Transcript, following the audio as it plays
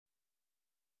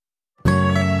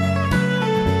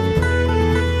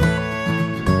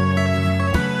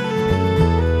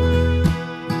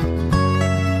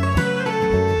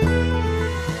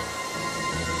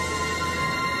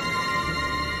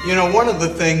You know, one of the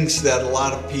things that a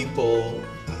lot of people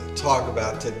talk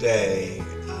about today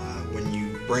when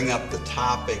you bring up the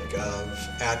topic of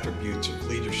attributes of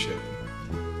leadership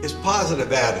is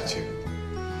positive attitude.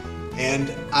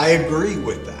 And I agree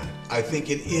with that. I think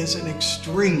it is an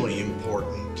extremely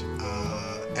important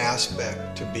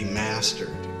aspect to be mastered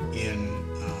in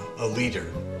a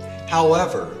leader.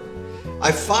 However,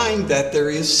 I find that there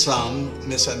is some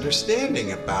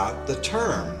misunderstanding about the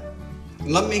term.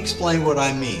 Let me explain what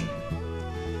I mean.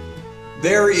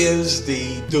 There is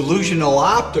the delusional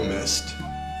optimist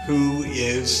who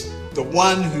is the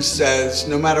one who says,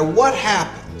 no matter what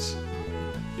happens,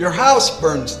 your house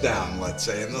burns down, let's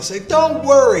say, and they'll say, don't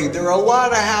worry, there are a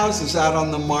lot of houses out on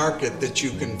the market that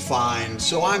you can find,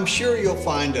 so I'm sure you'll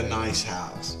find a nice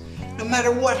house. No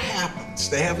matter what happens,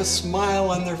 they have a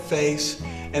smile on their face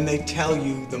and they tell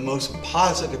you the most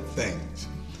positive things.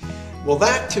 Well,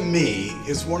 that to me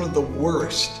is one of the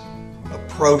worst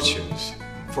approaches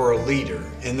for a leader.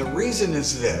 And the reason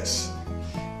is this: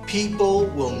 people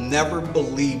will never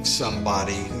believe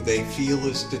somebody who they feel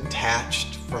is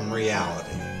detached from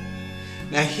reality.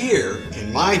 Now here,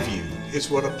 in my view,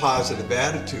 is what a positive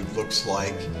attitude looks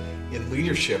like in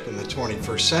leadership in the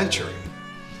 21st century.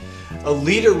 A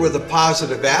leader with a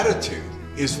positive attitude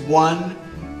is one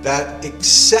that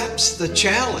accepts the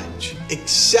challenge,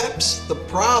 accepts the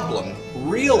problem,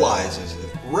 realizes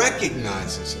it,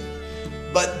 recognizes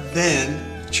it, but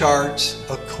then charts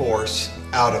a course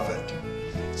out of it.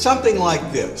 Something like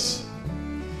this: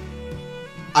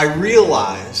 I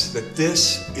realize that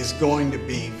this is going to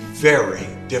be very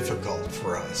difficult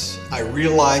for us. I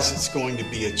realize it's going to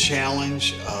be a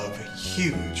challenge of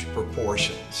huge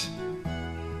proportions,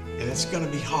 and it's going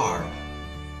to be hard.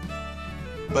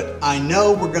 But I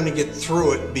know we're going to get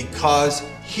through it because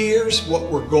here's what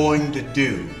we're going to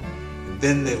do. And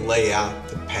then they lay out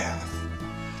the path.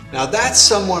 Now that's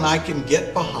someone I can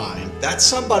get behind. That's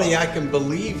somebody I can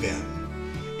believe in.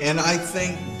 And I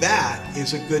think that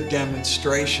is a good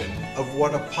demonstration of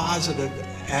what a positive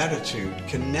attitude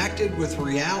connected with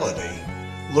reality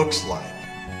looks like.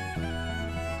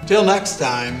 Till next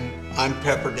time, I'm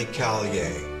Pepper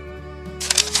DeCallier.